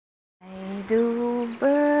do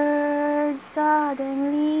birds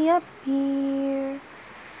suddenly appear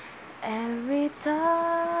every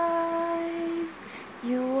time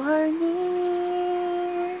you are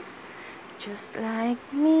near? Just like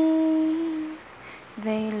me,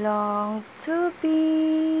 they long to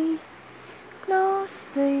be close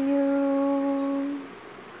to you.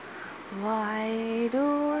 Why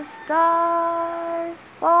do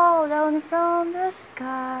stars fall down from the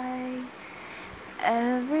sky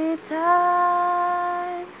every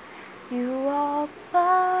time you walk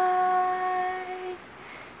by?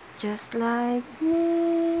 Just like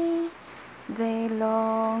me, they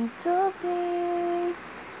long to be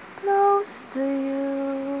close to you.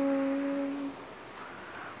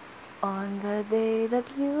 On the day that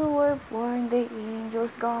you were born, the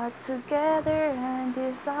angels got together and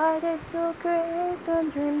decided to create a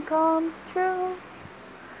dream come true.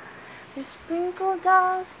 You sprinkle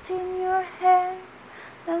dust in your hair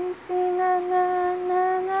and sing na na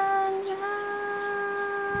na na na.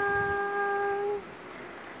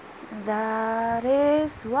 That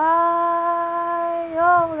is why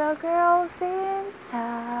all the girls in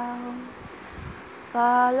town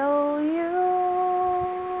follow you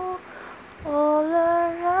all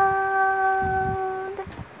around.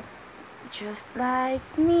 Just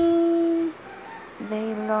like me,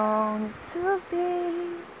 they long to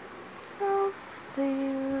be close to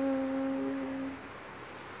you.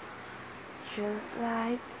 Just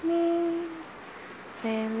like me,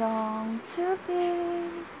 they long to be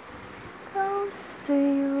close to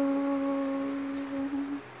you.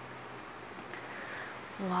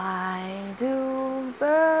 Why do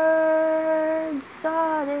birds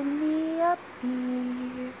suddenly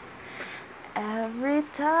appear every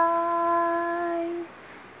time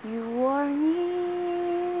you are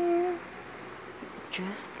near?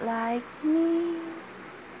 Just like me,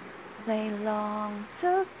 they long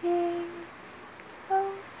to be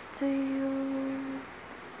close to you.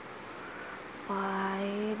 Why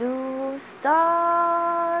do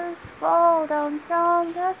stars fall down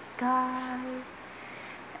from the sky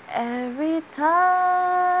every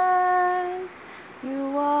time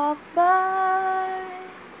you walk by?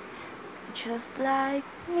 Just like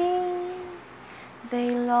me,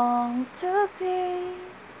 they long to be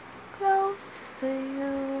close to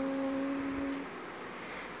you.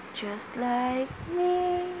 Just like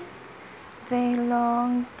me, they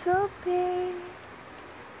long to be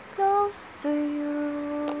close to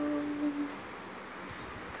you.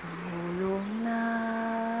 Tulog na,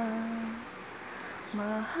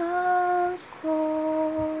 mahal ko,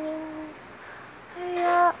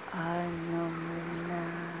 hayaan na muna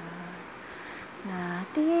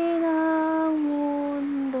natin ang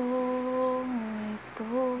mundong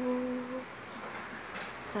ito.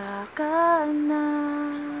 Saka na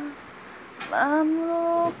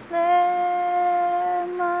mamroblema.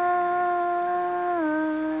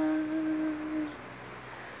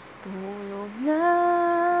 Tulog na,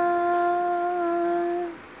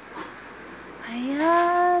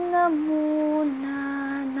 hayaan na muna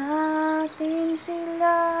natin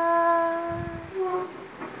sila.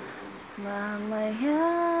 Mamaya,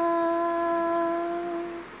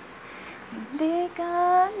 hindi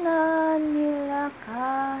ka na nila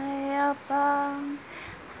kaya pang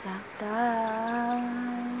saktan.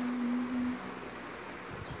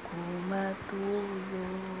 Kung matulog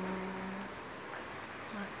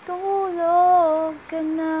ka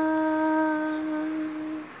na.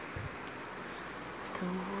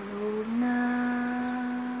 Tulog na,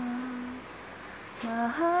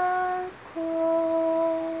 mahal ko,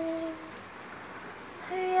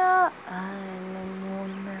 hayaan na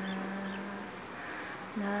muna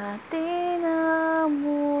natin ang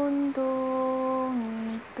mundong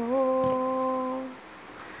ito.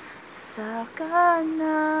 Saka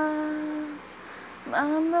na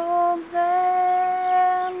mamroblema.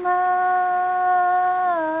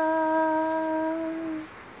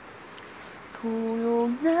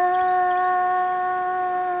 Tulog na,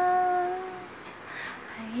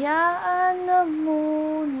 hayaan na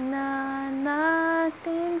muna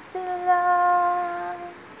natin sila.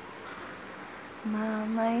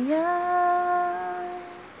 Mamaya,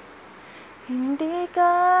 hindi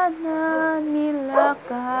ka na nila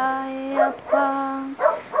kaya pang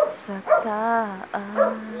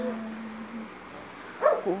saktaan.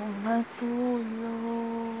 Kung matulog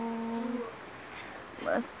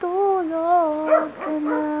ka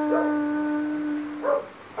na.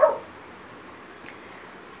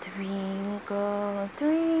 Twinkle,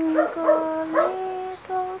 twinkle,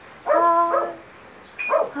 little star,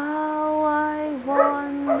 how I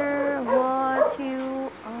wonder what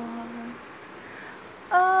you are.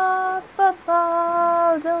 Up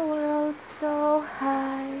above the world so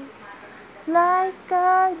like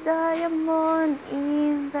a diamond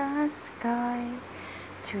in the sky.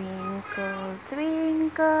 Twinkle,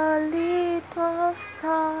 twinkle, little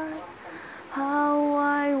star, how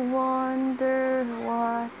I wonder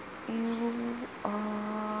what you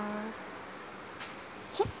are.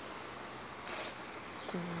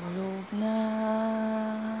 Tulog na,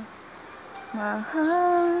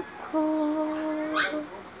 mahal ko,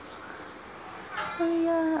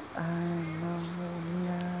 hayaan